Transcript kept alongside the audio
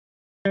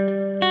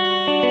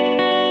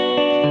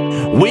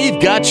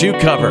we've got you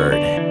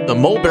covered. The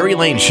Mulberry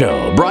Lane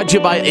Show, brought to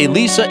you by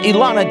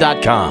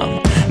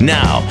ElisaElana.com.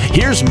 Now,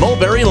 here's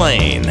Mulberry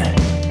Lane.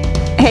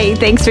 Hey,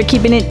 thanks for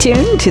keeping it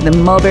tuned to the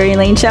Mulberry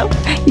Lane Show,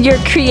 your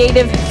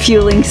creative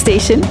fueling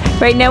station.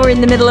 Right now we're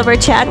in the middle of our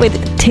chat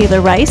with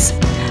Taylor Rice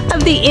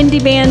of the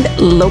indie band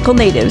Local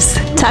Natives,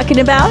 talking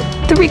about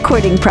the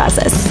recording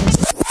process.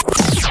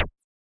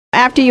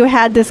 After you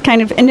had this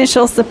kind of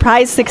initial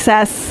surprise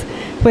success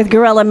with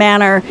Gorilla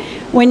Manor,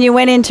 when you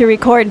went in to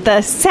record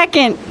the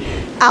second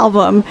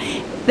album,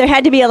 there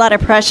had to be a lot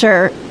of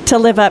pressure to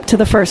live up to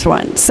the first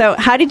one. So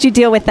how did you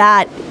deal with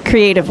that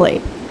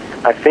creatively?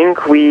 I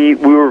think we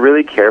were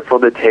really careful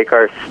to take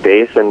our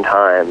space and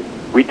time.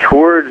 We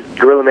toured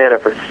Gorilla Manor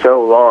for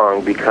so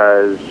long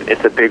because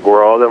it's a big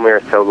world, and we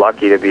were so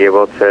lucky to be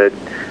able to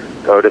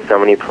go to so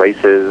many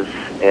places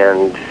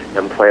and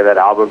play that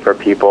album for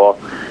people.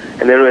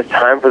 And then when it was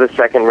time for the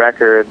second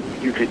record,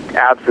 you could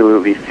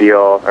absolutely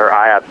feel, or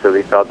I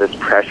absolutely felt this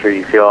pressure.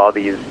 You feel all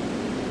these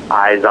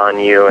eyes on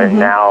you, and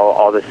now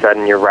all of a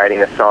sudden you're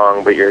writing a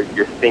song, but you're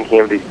thinking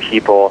of these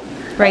people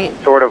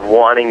sort of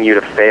wanting you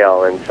to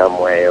fail in some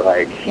way.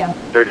 Like,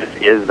 there just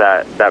is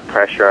that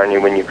pressure on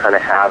you when you kind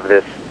of have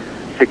this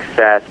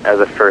success as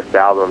a first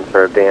album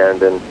for a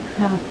band. And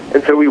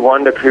so we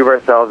wanted to prove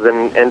ourselves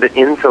and to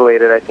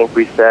insulate it. I think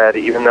we said,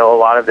 even though a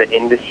lot of the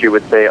industry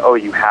would say, oh,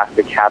 you have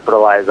to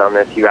capitalize on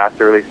this, you have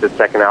to release the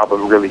second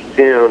album really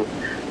soon,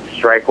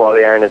 strike while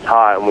the iron is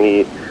hot. And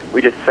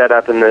we just set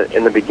up in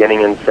the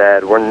beginning and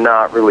said, we're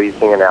not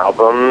releasing an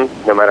album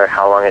no matter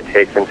how long it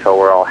takes until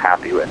we're all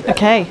happy with it.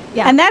 Okay.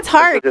 Yeah. And that's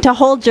hard to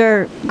hold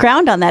your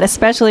ground on that,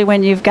 especially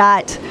when you've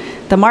got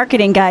the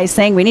marketing guys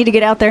saying we need to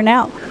get out there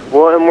now.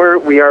 Well,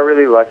 and we are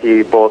really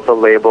lucky. Both the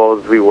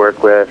labels we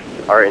work with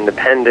are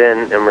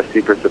independent, and we're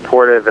super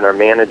supportive, and our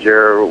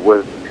manager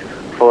was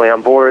fully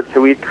on board. So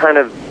we kind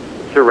of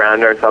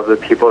surround ourselves with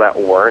people that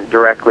weren't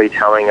directly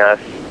telling us,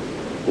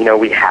 you know,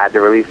 we had to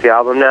release the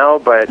album now,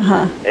 but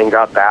and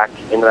got back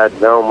into that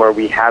zone where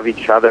we have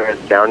each other as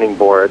sounding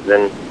boards,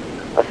 and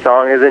a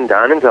song isn't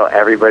done until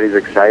everybody's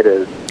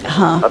excited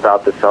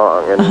about the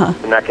song,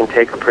 and that can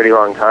take a pretty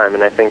long time.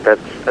 And I think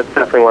that's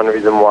definitely one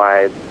reason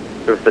why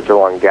there was such a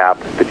long gap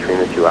between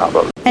the two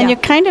albums. And you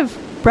kind of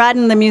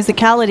broadened the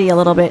musicality a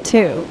little bit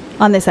too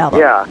on this album.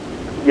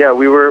 Yeah,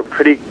 we were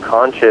pretty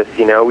conscious.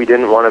 You know, we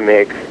didn't want to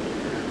make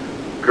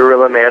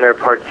Gorilla Manor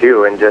Part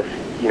 2 and just,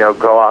 you know,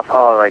 go off,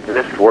 oh, like,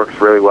 this works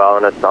really well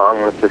in a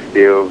song, let's just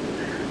do,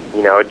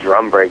 you know, a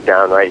drum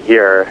breakdown right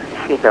here,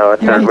 you know, a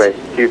third way,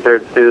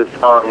 two-thirds through the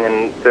song.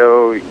 And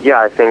so, yeah,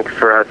 I think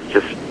for us,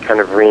 just kind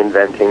of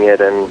reinventing it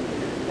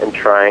and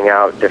trying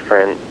out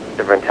different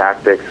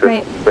tactics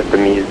with the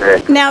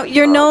music. Now,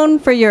 you're known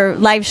for your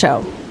live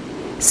show.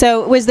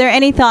 So was there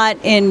any thought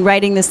in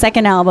writing the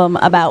second album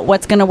about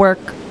what's going to work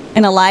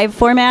in a live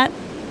format,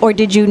 or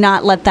did you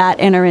not let that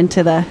enter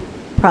into the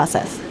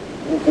process?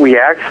 We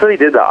actually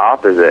did the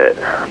opposite,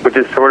 which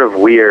is sort of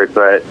weird,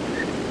 but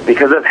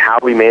because of how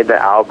we made the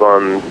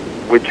album,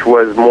 which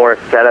was more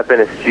set up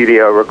in a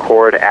studio,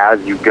 record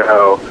as you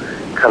go,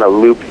 kind of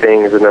loop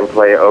things and then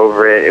play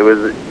over it, it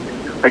was,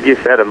 like you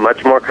said, a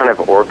much more kind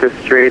of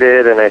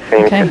orchestrated and I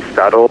think a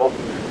subtle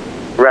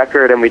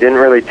record, and we didn't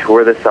really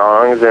tour the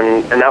songs,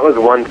 and that was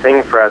one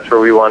thing for us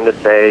where we wanted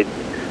to say,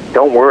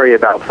 don't worry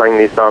about playing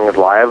these songs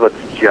live,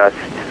 let's just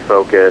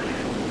focus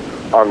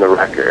on the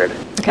record.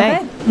 Okay.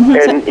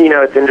 And, you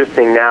know, it's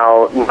interesting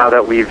now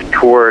that we've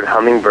toured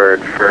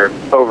Hummingbird for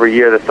over a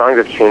year, the songs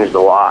have changed a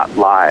lot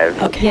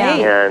live.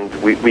 Okay. And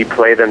we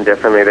play them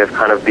differently. They've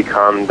kind of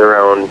become their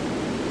own,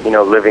 you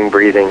know, living,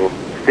 breathing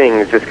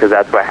things, just because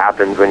that's what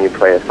happens when you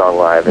play a song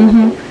live and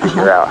you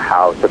figure out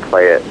how to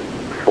play it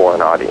for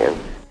an audience.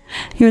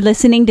 You're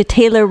listening to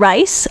Taylor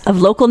Rice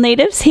of Local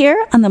Natives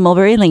here on the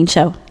Mulberry Lane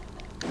Show.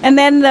 And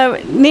then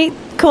the neat,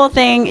 cool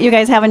thing you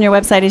guys have on your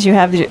website is you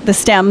have the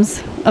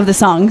stems of the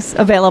songs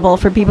available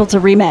for people to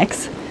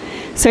remix.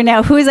 So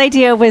now, whose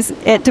idea was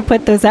it to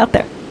put those out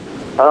there?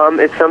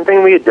 It's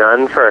something we had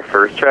done for our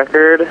first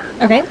record.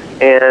 Okay.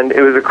 And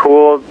it was a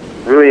cool,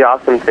 really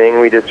awesome thing.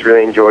 We just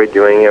really enjoyed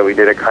doing it. We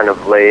did it kind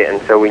of late,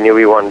 and so we knew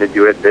we wanted to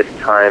do it this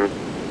time,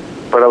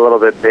 but a little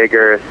bit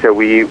bigger. So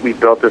we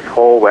built this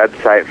whole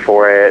website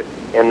for it,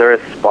 and the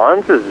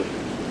response is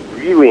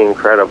really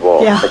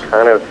incredible. Yeah. Like,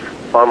 kind of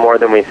far more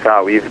than we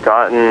thought. We've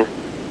gotten,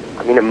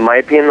 I mean, it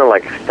might be in the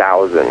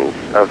thousands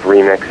of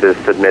remixes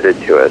submitted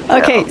to us.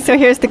 Okay, so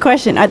here's the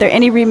question. Are there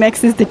any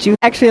remixes that you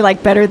actually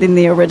like better than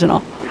the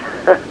original?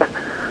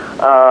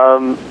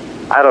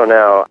 I don't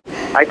know.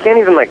 I can't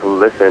even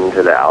listen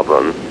to the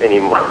album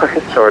anymore,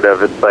 sort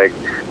of. It's like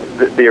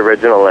the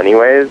original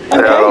anyways,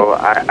 so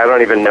I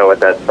don't even know what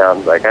that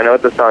sounds like. I know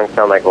what the songs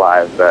sound like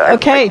live, but I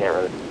can't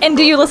really. And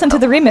do you listen to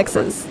the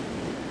remixes?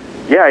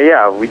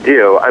 Yeah, we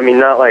do. I mean,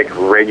 not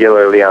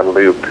regularly on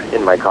loop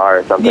in my car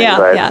or something,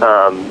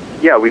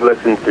 but we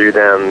listen through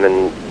them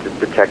and just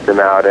to check them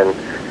out, and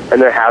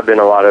there have been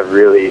a lot of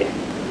really,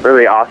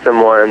 really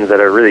awesome ones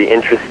that are really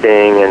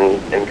interesting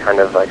and kind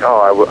of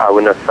I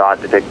wouldn't have thought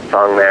to take the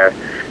song there.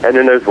 And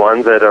then there's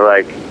ones that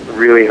are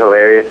really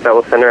hilarious that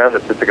we'll send around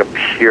that's just a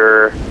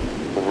pure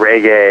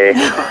reggae,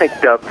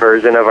 like dub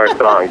version of our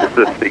song. Just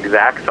this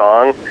exact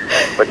song,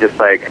 but just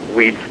like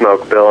weed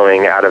smoke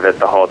billowing out of it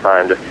the whole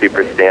time, just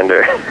super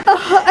standard.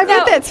 I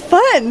bet that's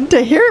fun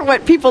to hear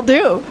what people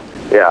do.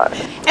 Yeah.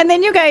 And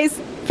then you guys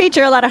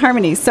feature a lot of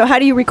harmonies. So how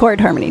do you record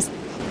harmonies?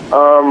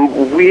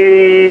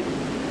 We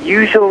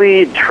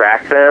usually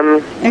track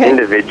them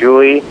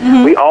individually.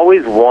 Mm-hmm. We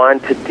always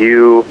want to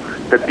do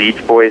the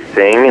Beach Boys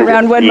sing and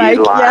around just one be mic.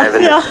 live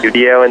in the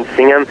studio and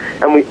sing them,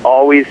 and we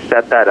always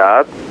set that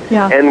up.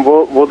 Yeah. And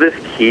we'll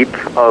just keep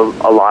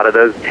a lot of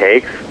those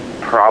takes,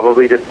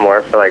 probably just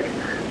more for like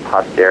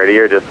posterity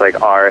or just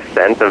like our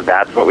sense of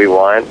that's what we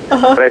want.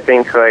 But I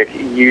think like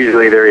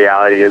usually the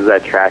reality is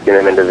that tracking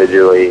them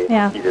individually,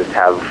 you just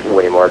have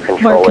way more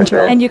control with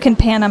it. And you can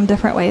pan them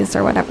different ways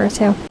or whatever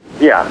too.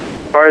 Yeah.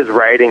 As far as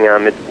writing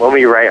them, when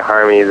we write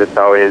harmonies, it's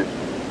always,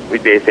 we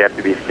basically have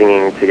to be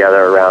singing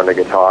together around a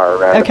guitar,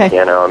 around a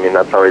piano. I mean,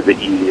 that's always the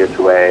easiest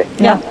way.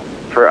 Yeah.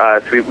 For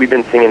us, we've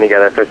been singing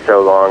together for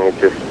so long, it's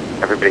just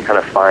everybody kind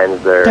of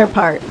finds their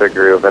part, their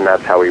groove, and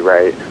that's how we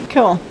write.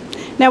 Cool.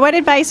 Now, what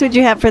advice would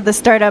you have for the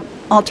startup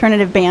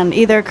alternative band?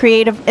 Either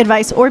creative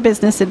advice or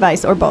business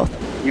advice, or both?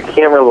 You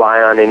can't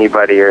rely on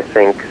anybody or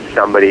think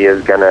somebody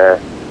is going to,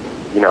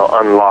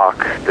 unlock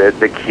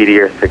the key to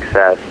your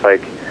success.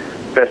 Like,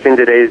 especially in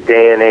today's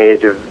day and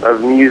age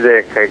of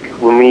music, like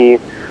when we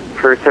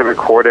first had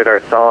recorded our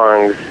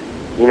songs,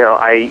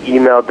 I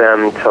emailed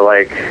them to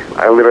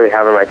I literally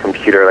have on my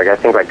computer, I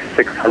think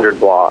 600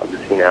 blogs,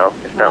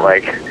 It's not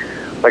like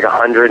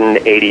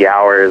 180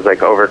 hours,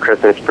 over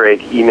Christmas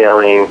break,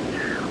 emailing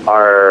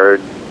our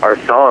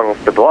songs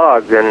to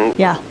blogs, and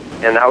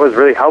that was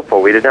really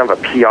helpful. We didn't have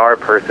a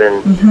PR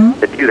person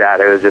to do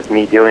that. It was just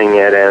me doing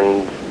it,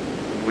 and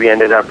we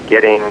ended up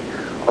getting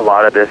a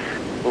lot of this,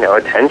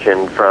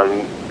 attention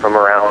from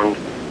around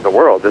the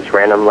world, just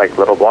random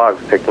little blogs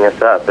picking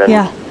us up, and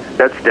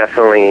that's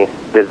definitely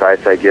the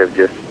advice I give.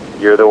 Just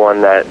you're the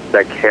one that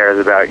cares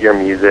about your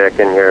music,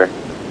 and you're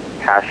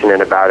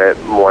passionate about it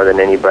more than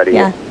anybody.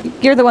 Yeah,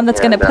 you're the one that's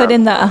going to put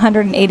in the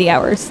 180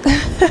 hours.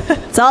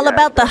 It's all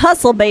about the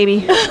hustle,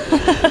 baby. Gotta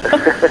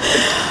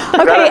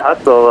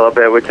hustle a little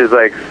bit, which is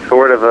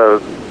sort of a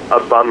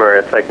bummer.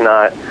 It's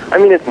not. I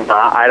mean, it's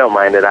not. I don't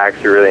mind it. I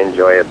actually really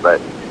enjoy it,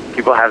 but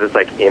people have this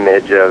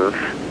image of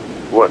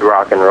what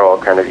rock and roll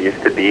kind of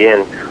used to be,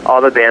 and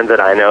all the bands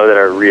that I know that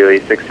are really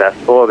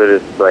successful, they're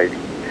just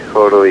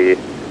totally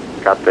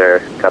got their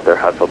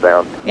hustle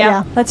down.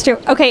 Yeah, that's true.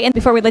 Okay, and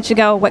before we let you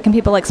go, what can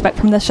people expect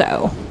from the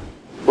show?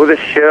 Well, the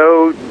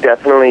show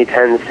definitely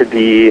tends to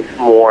be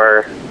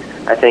more,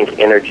 I think,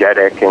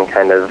 energetic and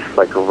kind of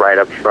right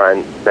up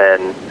front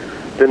than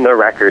the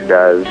record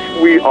does.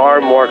 We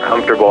are more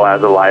comfortable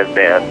as a live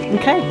band.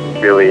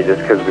 Okay. Really,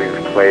 just because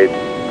we've played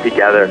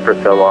together for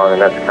so long,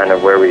 and that's kind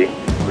of where we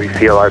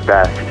feel our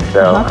best.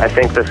 So I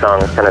think the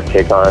songs kind of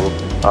take on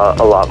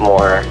a lot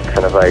more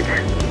kind of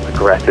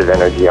aggressive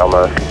energy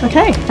almost.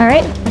 Okay. All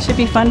right. It should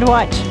be fun to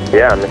watch.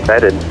 Yeah, I'm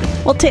excited.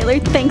 Well, Taylor,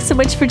 thanks so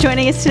much for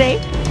joining us today.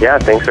 Yeah,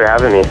 thanks for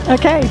having me.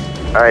 Okay.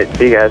 All right,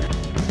 see you guys.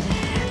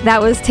 That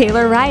was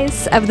Taylor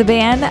Rice of the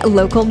band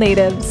Local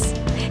Natives.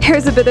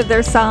 Here's a bit of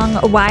their song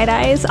Wide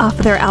Eyes off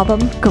of their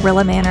album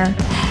Gorilla Manor.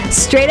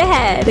 Straight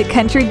ahead,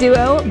 country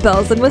duo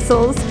Bells and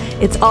Whistles.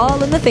 It's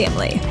all in the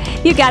family.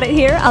 You got it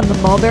here on the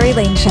Mulberry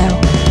Lane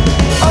Show.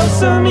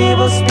 Awesome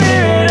evil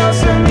spirit,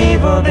 awesome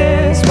evil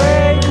this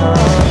way comes.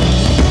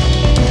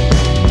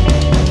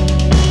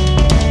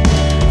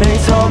 They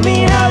told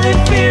me how they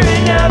fear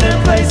it, now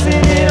they're placing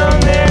it on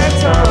their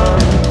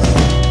tongue.